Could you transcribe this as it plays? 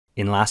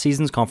In last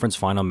season's conference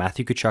final,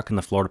 Matthew Tkachuk and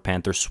the Florida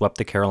Panthers swept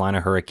the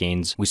Carolina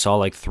Hurricanes. We saw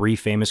like 3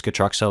 famous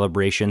Tkachuk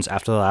celebrations.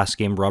 After the last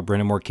game, Rob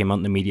Brind'Amour came out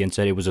in the media and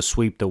said it was a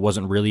sweep that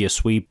wasn't really a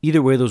sweep.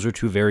 Either way, those were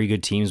 2 very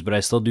good teams, but I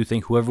still do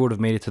think whoever would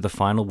have made it to the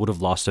final would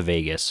have lost to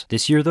Vegas.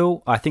 This year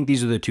though, I think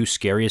these are the 2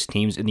 scariest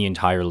teams in the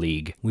entire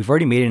league. We've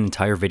already made an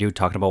entire video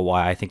talking about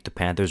why I think the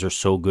Panthers are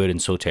so good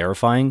and so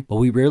terrifying, but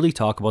we rarely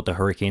talk about the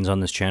Hurricanes on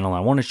this channel.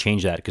 I want to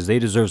change that because they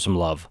deserve some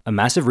love. A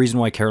massive reason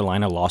why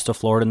Carolina lost to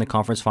Florida in the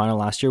conference final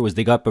last year was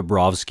they got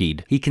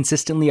Bobrovski'd. He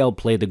consistently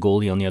outplayed the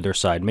goalie on the other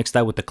side. Mix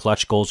that with the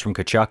clutch goals from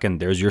Tkachuk and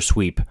there's your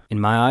sweep. In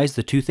my eyes,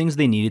 the 2 things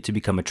they needed to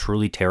become a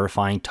truly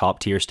terrifying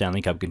top-tier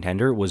Stanley Cup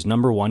contender was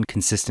number 1,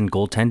 consistent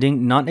goaltending.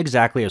 Not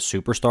exactly a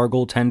superstar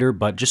goaltender,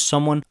 but just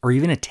someone or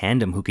even a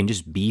tandem who can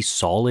just be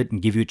solid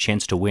and give you a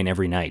chance to win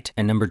every night.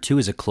 And number 2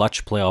 is a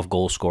clutch playoff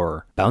goal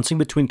scorer. Bouncing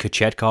between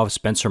Kochetkov,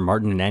 Spencer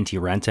Martin, and Antti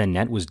Raanta in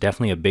net was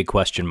definitely a big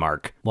question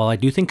mark. While I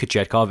do think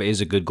Kochetkov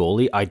is a good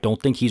goalie, I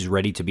don't think he's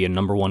ready to be a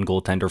number 1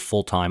 goaltender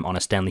full-time on a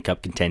Stanley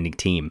Cup contending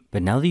team.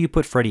 But now that you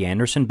put Freddie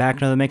Andersen back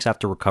into the mix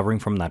after recovering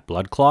from that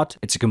blood clot,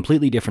 it's a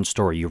completely different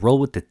story. You roll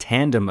with the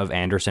tandem of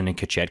Andersen and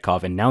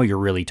Kochetkov, and now you're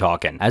really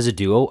talking. As a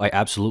duo, I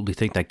absolutely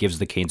think that gives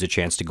the Canes a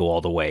chance to go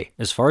all the way.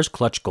 As far as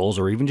clutch goals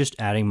or even just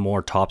adding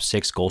more top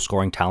 6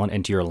 goal-scoring talent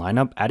into your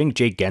lineup, adding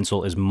Jake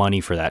Guentzel is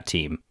money for that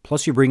team.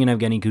 Plus you bring in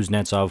Evgeny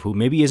Kuznetsov, who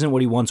maybe isn't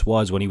what he once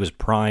was when he was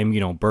prime,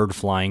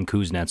 bird-flying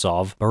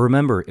Kuznetsov. But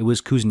remember, it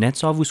was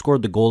Kuznetsov who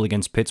scored the goal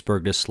against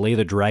Pittsburgh to slay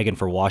the Dragon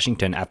for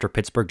Washington after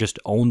Pittsburgh just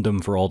owned them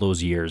for all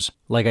those years.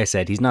 Like I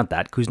said, he's not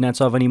that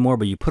Kuznetsov anymore,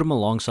 but you put him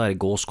alongside a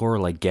goal scorer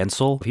like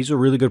Guentzel, he's a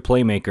really good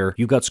playmaker.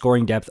 You've got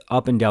scoring depth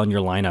up and down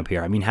your lineup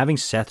here. I mean, having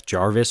Seth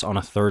Jarvis on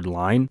a 3rd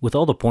line, with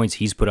all the points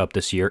he's put up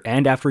this year,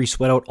 and after he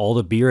sweat out all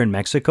the beer in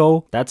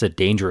Mexico, that's a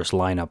dangerous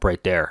lineup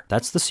right there.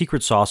 That's the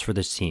secret sauce for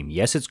this team.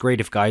 Yes, it's great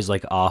if guys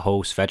like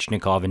Aho,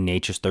 Svechnikov, and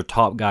Necas, their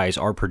top guys,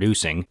 are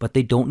producing, but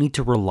they don't need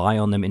to rely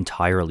on them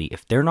entirely.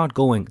 If they're not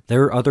going,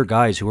 there are other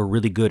guys who are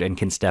really good and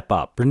can step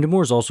up.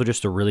 Brind'Amour is also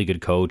just a really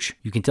good coach.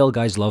 You can tell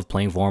guys love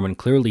playing for him, and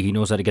clearly he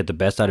knows how to get the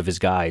best out of his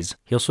guys.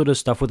 He also does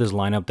stuff with his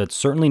lineup that's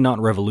certainly not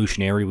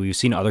revolutionary. We've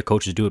seen other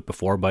coaches do it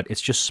before, but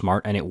it's just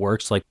smart and it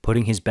works, like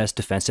putting his best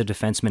defensive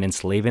defenseman in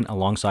Slavin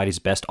alongside his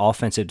best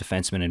offensive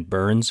defenseman in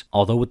Burns.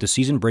 Although with the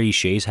season Brady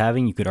Shea's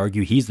having, you could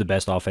argue he's the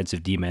best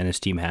offensive D-man this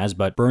team has,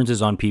 but Burns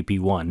is on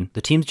PP1.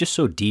 The team's just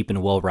so deep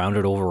and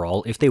well-rounded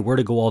overall. If they were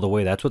to go all the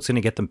way, that's what's going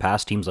to get them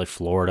past teams like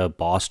Florida,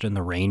 Boston,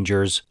 the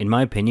Rangers. In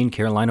my opinion,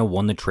 Carolina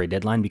won the trade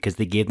deadline because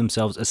they gave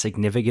themselves a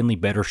significantly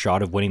better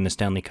shot of winning the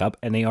Stanley Cup,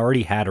 and they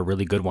already had a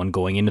really good one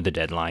going into the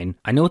deadline.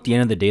 I know at the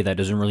end of the day that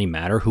doesn't really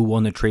matter who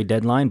won the trade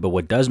deadline, but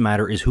what does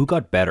matter is who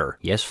got better.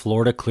 Yes,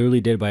 Florida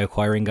clearly did by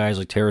acquiring guys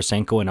like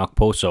Tarasenko and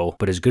Okposo,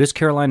 but as good as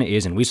Carolina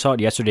is, and we saw it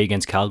yesterday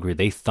against Calgary,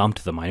 they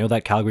thumped them. I know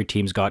that Calgary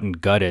team's gotten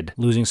gutted,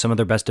 losing some of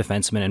their best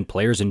defensemen and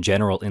players in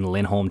general in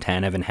Lindholm,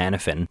 Tanev, and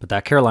Hanifin, but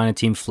that Carolina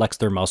team flexed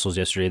their muscles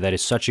yesterday. That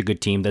is such a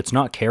good team that's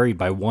not carried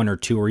by 1 or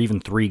 2 or even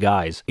 3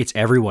 guys. It's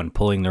everyone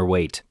pulling their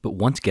weight. But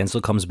once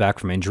Guentzel comes back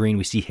from injury and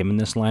we see him in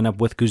this lineup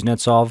with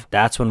Kuznetsov,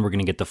 that's when we're going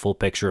to get the full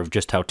picture of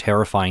just how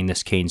terrifying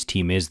this Canes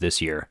team is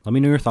this year. Let me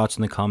know your thoughts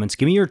in the comments.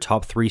 Give me your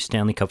top 3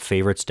 Stanley Cup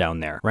favorites down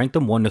there. Rank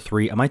them 1 to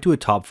 3. I might do a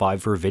top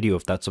 5 for a video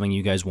if that's something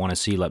you guys want to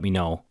see. Let me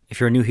know. If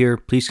you're new here,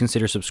 please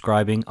consider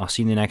subscribing. I'll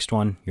see you in the next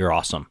one. You're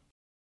awesome.